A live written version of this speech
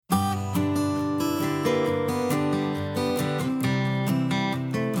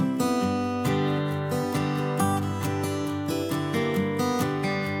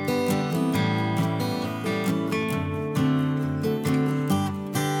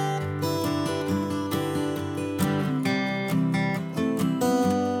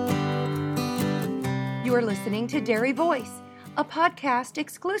You're listening to Dairy Voice, a podcast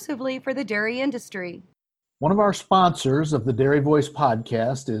exclusively for the dairy industry. One of our sponsors of the Dairy Voice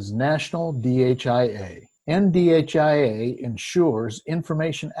podcast is National DHIA. NDHIA ensures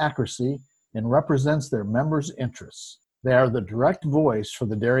information accuracy and represents their members' interests. They are the direct voice for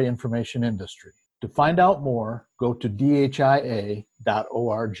the dairy information industry. To find out more, go to dhia.org.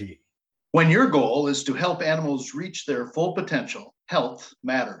 When your goal is to help animals reach their full potential, health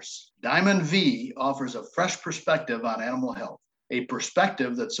matters. Diamond V offers a fresh perspective on animal health, a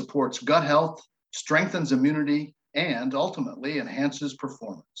perspective that supports gut health, strengthens immunity, and ultimately enhances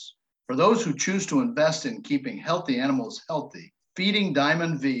performance. For those who choose to invest in keeping healthy animals healthy, Feeding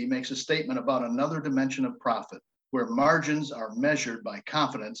Diamond V makes a statement about another dimension of profit, where margins are measured by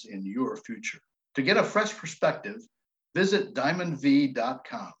confidence in your future. To get a fresh perspective, visit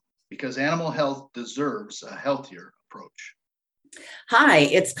diamondv.com. Because animal health deserves a healthier approach. Hi,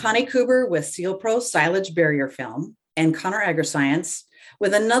 it's Connie Kuber with Seal Pro Silage Barrier Film and Connor AgriScience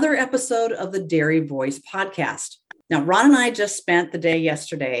with another episode of the Dairy Voice podcast. Now, Ron and I just spent the day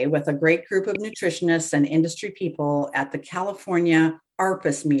yesterday with a great group of nutritionists and industry people at the California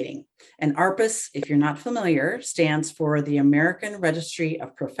ARPAS meeting. And ARPAS, if you're not familiar, stands for the American Registry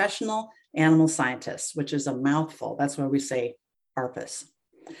of Professional Animal Scientists, which is a mouthful. That's why we say ARPAS.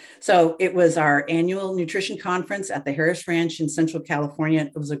 So it was our annual nutrition conference at the Harris Ranch in Central California.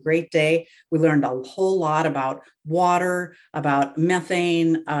 It was a great day. We learned a whole lot about water, about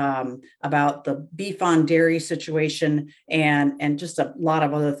methane, about the beef on dairy situation, and just a lot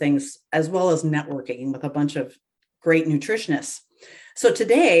of other things, as well as networking with a bunch of great nutritionists. So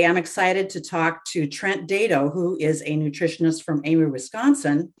today I'm excited to talk to Trent Dado, who is a nutritionist from Amory,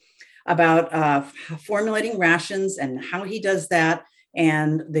 Wisconsin, about formulating rations and how he does that,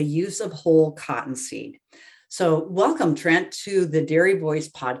 and the use of whole cottonseed. So welcome, Trent, to the Dairy Voice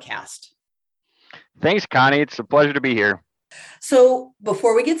podcast. Thanks, Connie. It's a pleasure to be here. So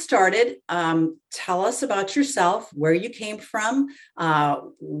before we get started, tell us about yourself, where you came from,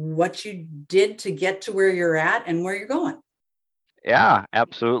 what you did to get to where you're at, and where you're going. Yeah,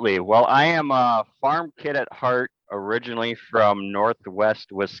 absolutely. Well, I am a farm kid at heart, originally from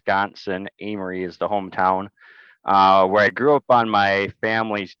Northwest Wisconsin. Amory is the hometown. Where I grew up on my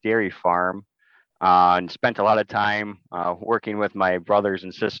family's dairy farm and spent a lot of time working with my brothers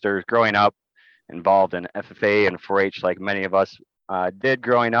and sisters growing up, involved in FFA and 4-H like many of us did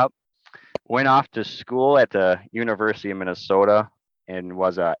growing up. Went off to school at the University of Minnesota and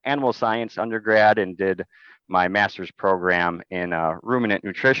was an animal science undergrad and did my master's program in ruminant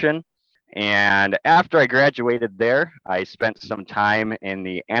nutrition. And after I graduated there, I spent some time in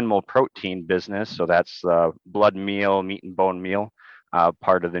the animal protein business. So that's the blood meal, meat and bone meal,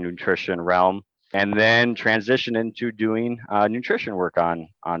 part of the nutrition realm. And then transitioned into doing nutrition work on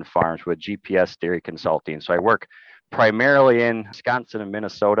farms with GPS Dairy Consulting. So I work primarily in Wisconsin and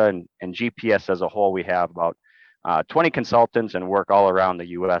Minnesota, and GPS as a whole, we have about 20 consultants and work all around the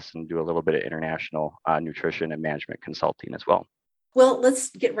U.S. and do a little bit of international nutrition and management consulting as well. Well,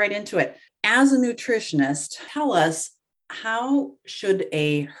 let's get right into it. As a nutritionist, tell us, how should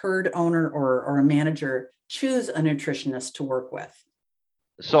a herd owner or a manager choose a nutritionist to work with?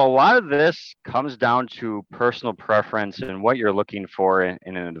 So a lot of this comes down to personal preference and what you're looking for in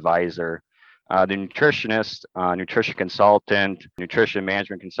an advisor. The nutritionist, nutrition consultant, nutrition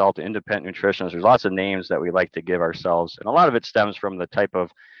management consultant, independent nutritionist, there's lots of names that we like to give ourselves. And a lot of it stems from the type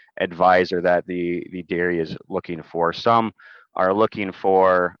of advisor that the dairy is looking for. Some are looking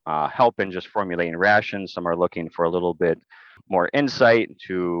for help in just formulating rations. Some are looking for a little bit more insight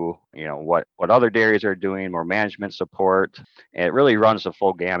to, what other dairies are doing, more management support. And it really runs the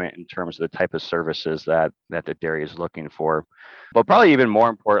full gamut in terms of the type of services that the dairy is looking for. But probably even more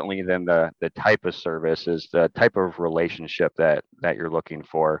importantly than the type of service is the type of relationship that you're looking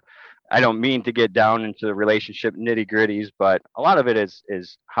for. I don't mean to get down into the relationship nitty-gritties, but a lot of it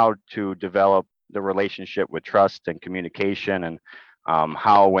is how to develop the relationship with trust and communication, and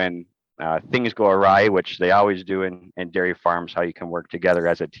how when things go awry, which they always do in dairy farms, how you can work together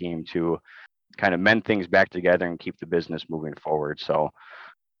as a team to kind of mend things back together and keep the business moving forward. So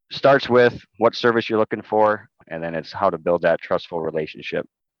starts with what service you're looking for, and then it's how to build that trustful relationship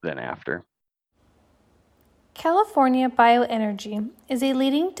then after. California Bioenergy is a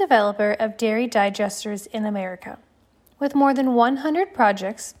leading developer of dairy digesters in America. With more than 100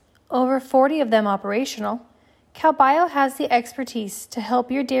 projects, over 40 of them operational, CalBio has the expertise to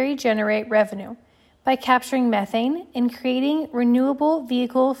help your dairy generate revenue by capturing methane and creating renewable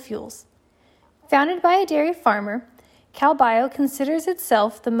vehicle fuels. Founded by a dairy farmer, CalBio considers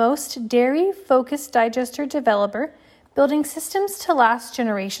itself the most dairy-focused digester developer, building systems to last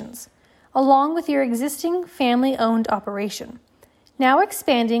generations, along with your existing family-owned operation. Now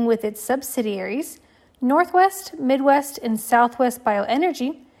expanding with its subsidiaries, Northwest, Midwest, and Southwest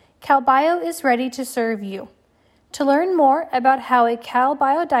Bioenergy, CalBio is ready to serve you. To learn more about how a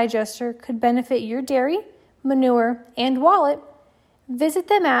CalBio digester could benefit your dairy, manure, and wallet, visit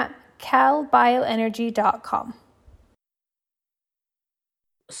them at calbioenergy.com.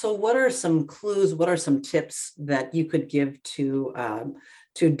 So what are some clues, what are some tips that you could give to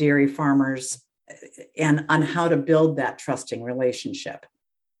dairy farmers and on how to build that trusting relationship?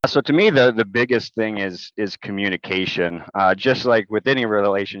 So to me, the biggest thing is communication. Just like with any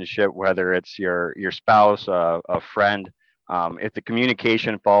relationship, whether it's your spouse, a friend, if the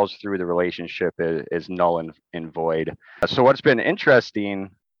communication falls through, the relationship is null and void. So what's been interesting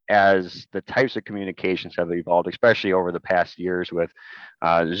as the types of communications have evolved, especially over the past years with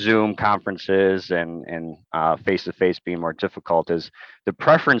Zoom conferences and face-to-face being more difficult, is the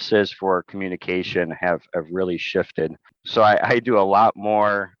preferences for communication have really shifted. So I do a lot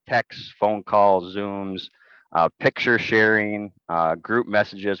more texts, phone calls, Zooms, picture sharing, group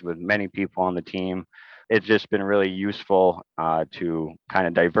messages with many people on the team. It's just been really useful to kind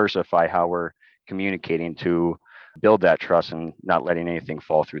of diversify how we're communicating to build that trust and not letting anything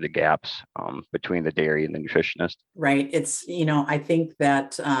fall through the gaps between the dairy and the nutritionist. Right. It's, I think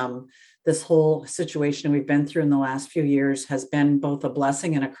that this whole situation we've been through in the last few years has been both a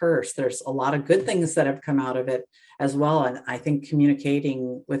blessing and a curse. There's a lot of good things that have come out of it as well. And I think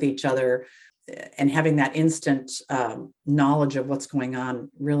communicating with each other and having that instant knowledge of what's going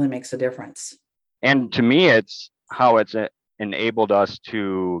on really makes a difference. And to me, it's how it's enabled us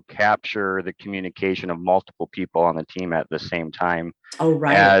to capture the communication of multiple people on the team at the same time. Oh,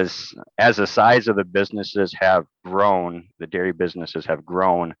 right. As the size of the businesses have grown, the dairy businesses have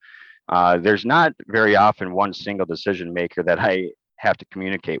grown, there's not very often one single decision maker that I have to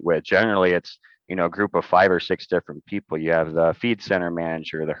communicate with. Generally, it's a group of 5 or 6 different people. You have the feed center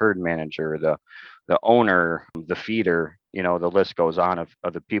manager, the herd manager, the owner, the feeder. The list goes on of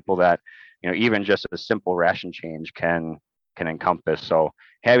the people that even just a simple ration change can encompass. So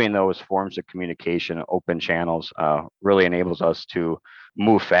having those forms of communication, open channels, really enables us to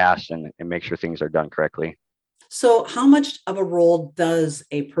move fast and make sure things are done correctly. So how much of a role does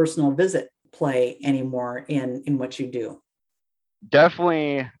a personal visit play anymore in what you do?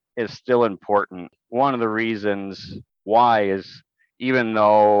 Definitely is still important. One of the reasons why is even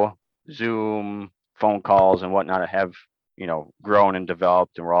though Zoom, phone calls and whatnot have, grown and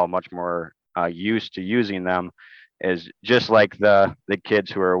developed and we're all much more used to using them, is just like the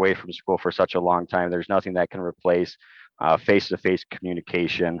kids who are away from school for such a long time, there's nothing that can replace face-to-face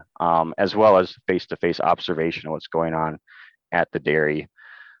communication, as well as face-to-face observation of what's going on at the dairy.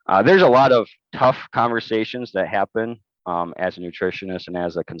 There's a lot of tough conversations that happen as a nutritionist and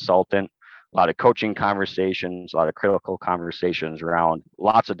as a consultant, a lot of coaching conversations, a lot of critical conversations around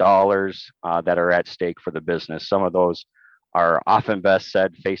lots of dollars that are at stake for the business. Some of those are often best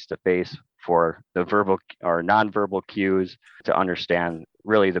said face-to-face for the verbal or nonverbal cues to understand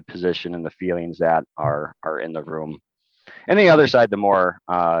really the position and the feelings that are in the room. And the other side, the more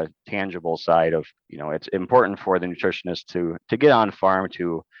tangible side of, it's important for the nutritionist to get on farm,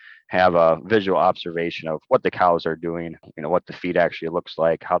 to have a visual observation of what the cows are doing, what the feed actually looks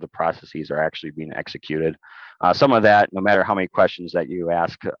like, how the processes are actually being executed. Some of that, no matter how many questions that you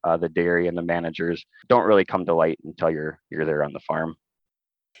ask the dairy and the managers, don't really come to light until you're there on the farm.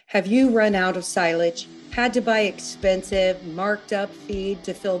 Have you run out of silage? Had to buy expensive, marked up feed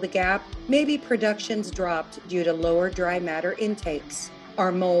to fill the gap? Maybe production's dropped due to lower dry matter intakes.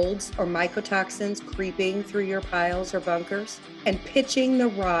 Are molds or mycotoxins creeping through your piles or bunkers? And pitching the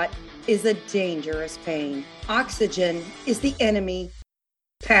rot is a dangerous pain. Oxygen is the enemy.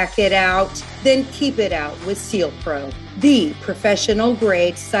 Pack it out, then keep it out with Seal Pro, the professional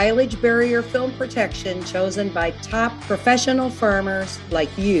grade silage barrier film protection chosen by top professional farmers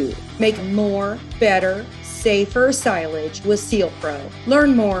like you. Make more, better, safer silage with Seal Pro.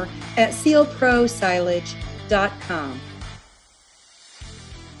 Learn more at sealprosilage.com.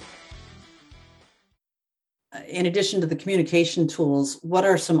 In addition to the communication tools, what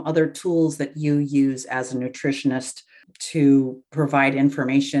are some other tools that you use as a nutritionist to provide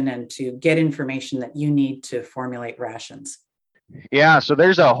information and to get information that you need to formulate rations? Yeah, so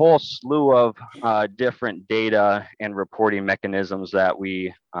there's a whole slew of different data and reporting mechanisms that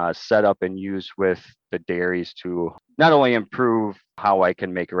we set up and use with the dairies to not only improve how I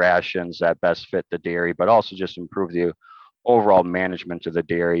can make rations that best fit the dairy, but also just improve the overall management of the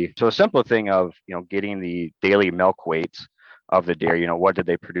dairy. So a simple thing of, getting the daily milk weights of the dairy, what did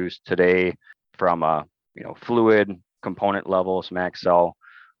they produce today from a, fluid component levels, max cell,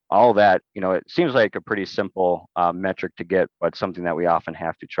 all that, it seems like a pretty simple metric to get, but something that we often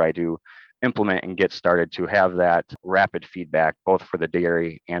have to try to implement and get started to have that rapid feedback, both for the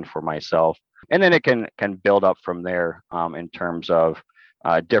dairy and for myself. And then it can build up from there in terms of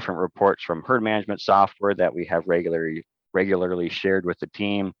different reports from herd management software that we have regularly shared with the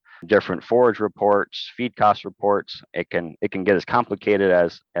team, different forage reports, feed cost reports. It can get as complicated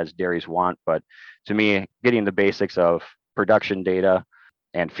as dairies want, but to me, getting the basics of production data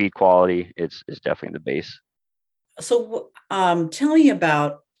and feed quality is definitely the base. So tell me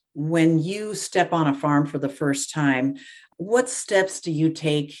about when you step on a farm for the first time, what steps do you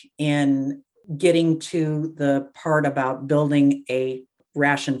take in getting to the part about building a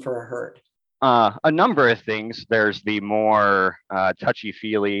ration for a herd? A number of things. There's the more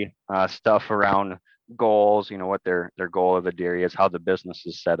touchy-feely stuff around goals, what their goal of the dairy is, how the business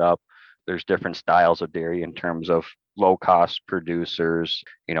is set up. There's different styles of dairy in terms of low-cost producers,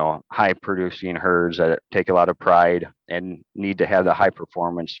 high-producing herds that take a lot of pride and need to have the high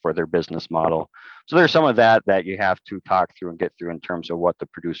performance for their business model. So there's some of that you have to talk through and get through in terms of what the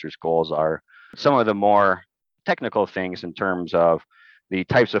producer's goals are. Some of the more technical things in terms of the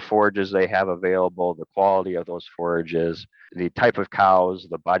types of forages they have available, the quality of those forages, the type of cows,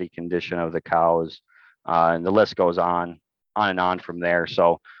 the body condition of the cows, and the list goes on and on from there.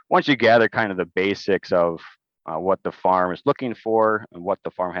 So once you gather kind of the basics of what the farm is looking for and what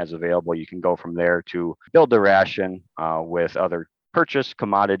the farm has available, you can go from there to build the ration with other purchased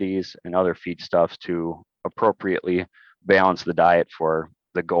commodities and other feedstuffs to appropriately balance the diet for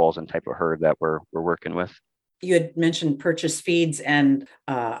the goals and type of herd that we're working with. You had mentioned purchased feeds, and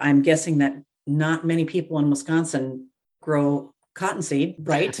I'm guessing that not many people in Wisconsin grow cottonseed,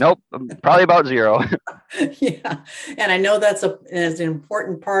 right? Nope, probably about zero. Yeah, and I know that's an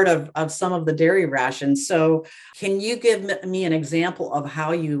important part of some of the dairy rations. So can you give me an example of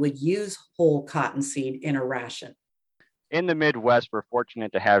how you would use whole cottonseed in a ration? In the Midwest, we're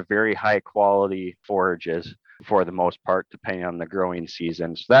fortunate to have very high quality forages for the most part, depending on the growing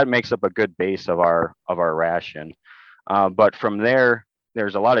season. So that makes up a good base of our ration. But from there,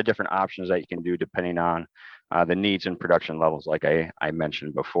 there's a lot of different options that you can do depending on the needs and production levels, like I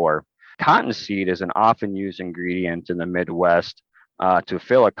mentioned before. Cottonseed is an often used ingredient in the Midwest to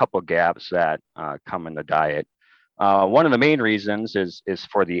fill a couple gaps that come in the diet. One of the main reasons is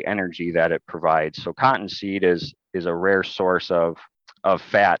for the energy that it provides. So cottonseed is a rare source of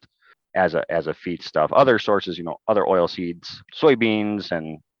fat as a feedstuff. Other sources, other oil seeds, soybeans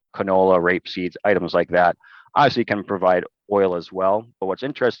and canola, rape seeds, items like that, obviously can provide oil as well. But what's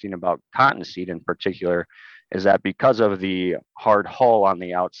interesting about cottonseed in particular is that because of the hard hull on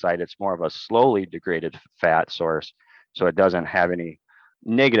the outside, it's more of a slowly degraded fat source. So it doesn't have any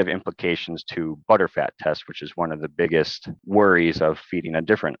negative implications to butterfat test, which is one of the biggest worries of feeding a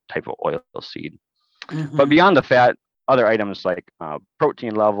different type of oil seed. Mm-hmm. But beyond the fat, other items like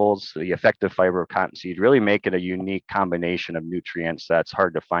protein levels, the effective fiber of cottonseed really make it a unique combination of nutrients that's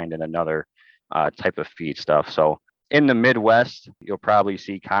hard to find in another type of feed stuff. So in the Midwest, you'll probably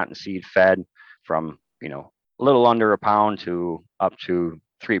see cottonseed fed from, a little under a pound to up to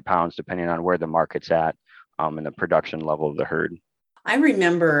 3 pounds, depending on where the market's at and the production level of the herd. I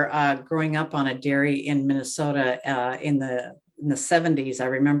remember growing up on a dairy in Minnesota in the 70s. I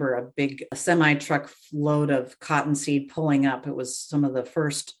remember a big semi-truck load of cottonseed pulling up. It was some of the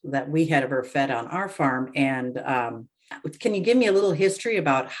first that we had ever fed on our farm. And can you give me a little history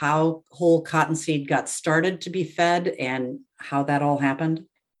about how whole cottonseed got started to be fed and how that all happened?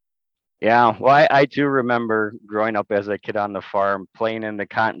 Yeah, well, I do remember growing up as a kid on the farm, playing in the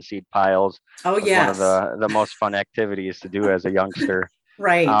cottonseed piles. Oh, yes. One of the most fun activities to do as a youngster.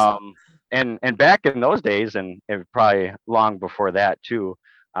 Right. And back in those days, and probably long before that too,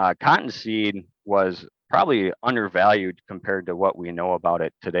 cottonseed was probably undervalued compared to what we know about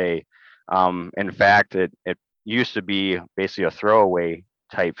it today. In fact, it used to be basically a throwaway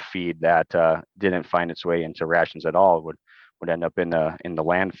type feed that didn't find its way into rations at all. Would end up in the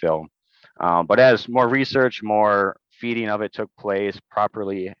landfill. But as more research, more feeding of it took place,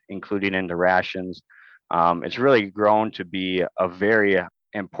 properly including into rations, it's really grown to be a very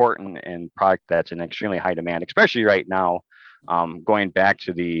important and product that's in extremely high demand, especially right now. Going back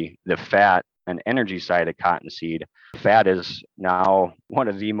to the fat and energy side of cottonseed, fat is now one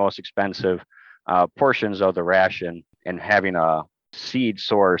of the most expensive portions of the ration, and having a seed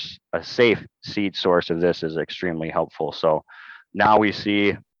source, a safe seed source of this is extremely helpful. So now we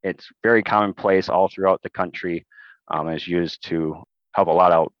see it's very commonplace all throughout the country. Is used to help a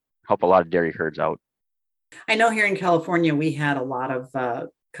lot of dairy herds out. I know here in California, we had a lot of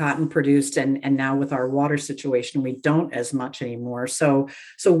cotton produced, and now with our water situation, we don't as much anymore. So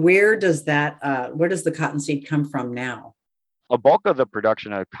where does the cottonseed come from now? A bulk of the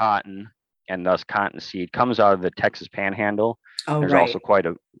production of cotton and thus cottonseed comes out of the Texas Panhandle. Oh, There's right. also quite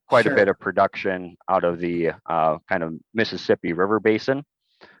a Sure. bit of production out of the kind of Mississippi River Basin.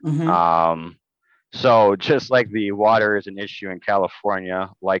 Mhm. So just like the water is an issue in California,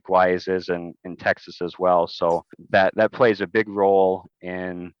 likewise is in Texas as well. So that plays a big role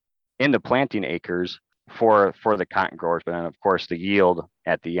in the planting acres for the cotton growers. But then of course the yield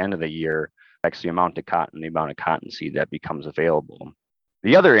at the end of the year affects the amount of cotton, the amount of cottonseed that becomes available.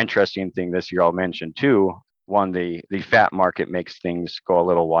 The other interesting thing this year I'll mention too, one, the fat market makes things go a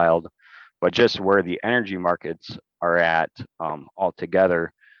little wild, but just where the energy markets are at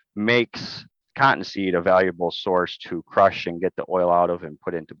altogether makes cottonseed a valuable source to crush and get the oil out of and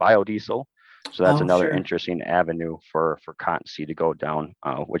put into biodiesel. So that's Oh, another sure. interesting avenue for cottonseed to go down,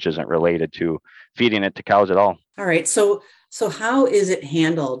 which isn't related to feeding it to cows at all. All right. So how is it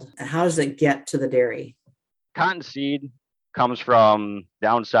handled? How does it get to the dairy? Cottonseed comes from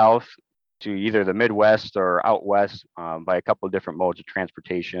down south to either the Midwest or out west by a couple of different modes of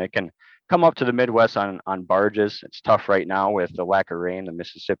transportation. It can come up to the Midwest on barges. It's tough right now with the lack of rain. The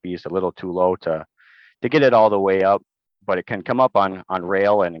Mississippi is a little too low to get it all the way up, but it can come up on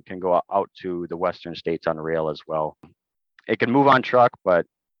rail, and it can go out to the western states on rail as well. It can move on truck, but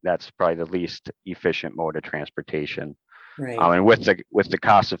that's probably the least efficient mode of transportation. Right. And with the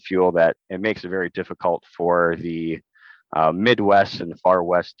cost of fuel, that it makes it very difficult for the Midwest and far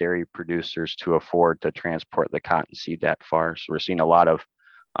west dairy producers to afford to transport the cottonseed that far. So we're seeing a lot of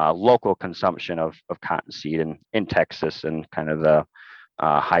local consumption of cottonseed in Texas and kind of the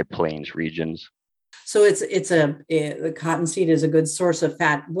high plains regions. So the cottonseed is a good source of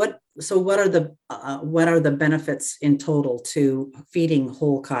fat. What are the benefits in total to feeding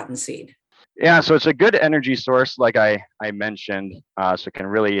whole cottonseed? Yeah, so it's a good energy source, like I mentioned, so it can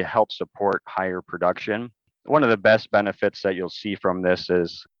really help support higher production. One of the best benefits that you'll see from this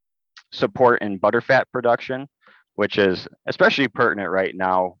is support in butterfat production, which is especially pertinent right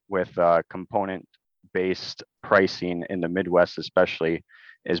now with component-based pricing in the Midwest, especially,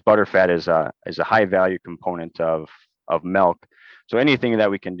 is butterfat is a high value component of milk. So anything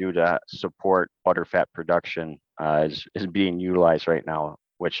that we can do to support butterfat production is being utilized right now,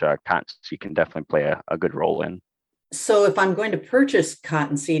 which cottonseed can definitely play a good role in. So if I'm going to purchase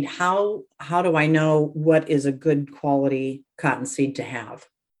cottonseed, how do I know what is a good quality cottonseed to have?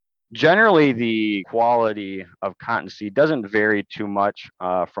 Generally, the quality of cottonseed doesn't vary too much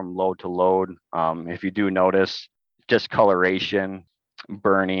from load to load. If you do notice discoloration,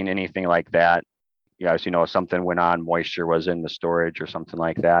 burning, anything like that, as you know, something went on, moisture was in the storage or something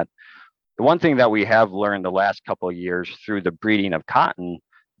like that. The one thing that we have learned the last couple of years through the breeding of cotton,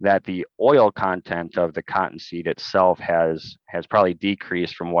 that the oil content of the cottonseed itself has probably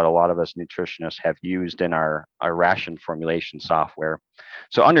decreased from what a lot of us nutritionists have used in our ration formulation software.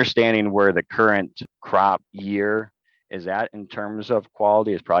 So understanding where the current crop year is at in terms of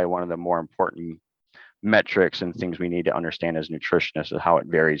quality is probably one of the more important metrics and things we need to understand as nutritionists, is how it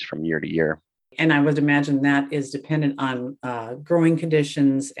varies from year to year. And I would imagine that is dependent on growing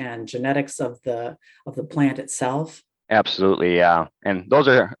conditions and genetics of the plant itself. Absolutely, yeah. And those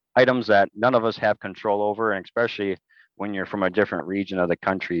are items that none of us have control over, and especially when you're from a different region of the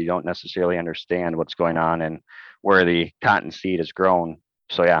country, you don't necessarily understand what's going on and where the cottonseed is grown.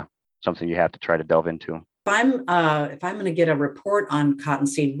 So yeah, something you have to try to delve into. If I'm going to get a report on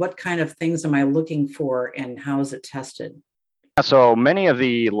cottonseed, what kind of things am I looking for, and how is it tested? So many of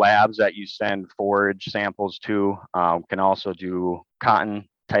the labs that you send forage samples to can also do cottonseed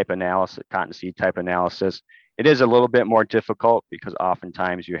type analysis. It is a little bit more difficult because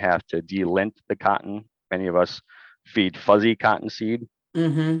oftentimes you have to delint the cotton. Many of us feed fuzzy cottonseed.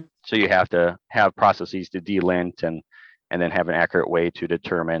 Mm-hmm. So you have to have processes to delint and then have an accurate way to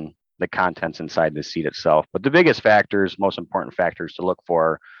determine the contents inside the seed itself. But the biggest factors, most important factors to look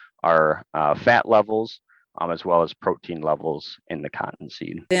for are fat levels, as well as protein levels in the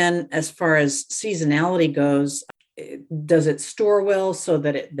cottonseed. Then as far as seasonality goes, does it store well so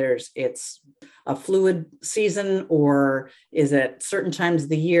that it's a fluid season, or is it certain times of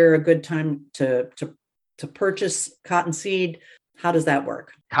the year a good time to purchase cottonseed? How does that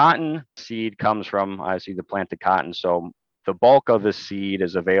work? Cotton seed comes from, obviously, the plant of cotton. So the bulk of the seed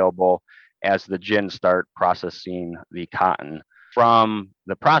is available as the gins start processing the cotton. From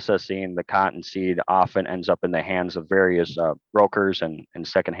the processing, the cotton seed often ends up in the hands of various brokers and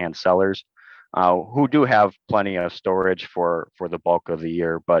secondhand sellers who do have plenty of storage for the bulk of the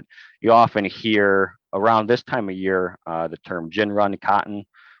year. But you often hear around this time of year, the term gin run cotton,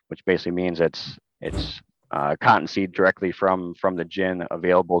 which basically means it's cottonseed directly from the gin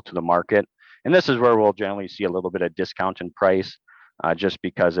available to the market. And this is where we'll generally see a little bit of discount in price, just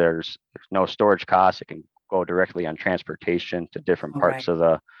because there's no storage costs. It can go directly on transportation to different parts of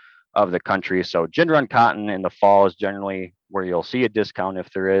the country. So gin run cotton in the fall is generally where you'll see a discount if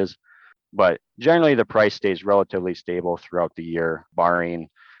there is, but generally the price stays relatively stable throughout the year, barring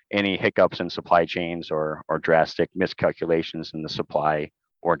any hiccups in supply chains or drastic miscalculations in the supply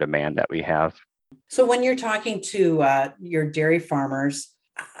or demand that we have. So when you're talking to your dairy farmers,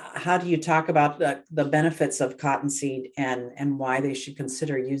 how do you talk about the benefits of cottonseed and why they should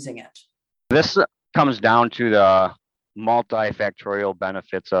consider using it? This comes down to the multifactorial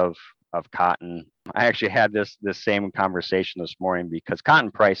benefits of cotton. I actually had this same conversation this morning because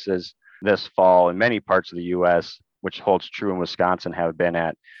cotton prices this fall in many parts of the U.S., which holds true in Wisconsin, have been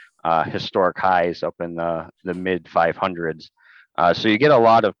at historic highs up in the mid 500s. So you get a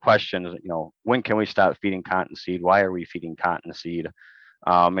lot of questions, when can we stop feeding cottonseed? Why are we feeding cottonseed?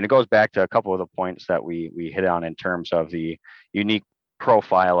 And it goes back to a couple of the points that we hit on in terms of the unique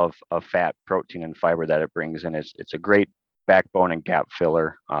profile of fat, protein, and fiber that it brings in. It's a great backbone and gap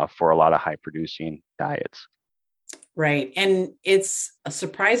filler for a lot of high producing diets. Right. And it's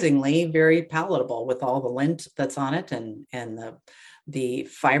surprisingly very palatable with all the lint that's on it and the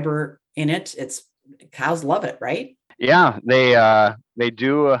fiber in it. Cows love it, right? Yeah, they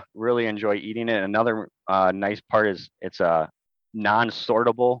do really enjoy eating it. Another nice part is it's a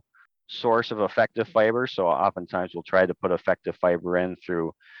non-sortable source of effective fiber. So oftentimes we'll try to put effective fiber in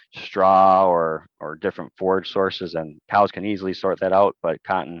through straw or different forage sources, and cows can easily sort that out, but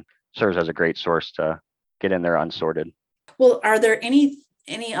cotton serves as a great source to get in there unsorted. Well, are there any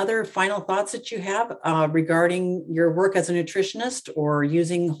other final thoughts that you have regarding your work as a nutritionist or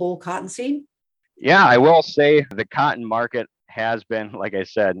using whole cottonseed? Yeah, I will say the cotton market has been, like I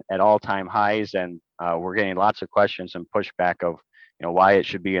said, at all-time highs, and we're getting lots of questions and pushback of why it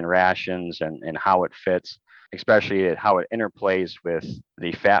should be in rations and how it fits, especially how it interplays with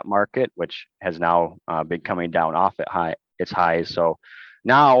the fat market, which has now been coming down off its highs. So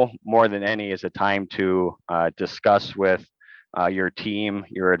now more than any is a time to discuss with your team,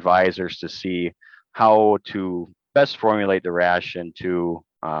 your advisors, to see how to best formulate the ration to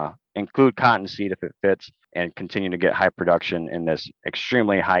include cottonseed if it fits and continue to get high production in this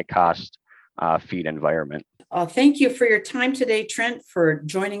extremely high cost feed environment. Thank you for your time today, Trent, for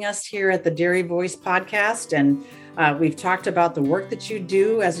joining us here at the Dairy Voice podcast. And we've talked about the work that you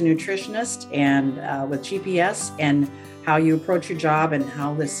do as a nutritionist and with GPS and how you approach your job and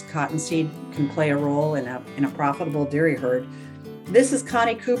how this cottonseed can play a role in a profitable dairy herd. This is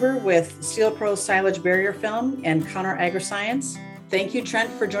Connie Kuber with SealPro Silage Barrier Film and Conner AgriScience. Thank you, Trent,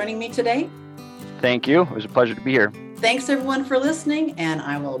 for joining me today. Thank you. It was a pleasure to be here. Thanks, everyone, for listening, and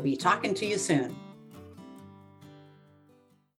I will be talking to you soon.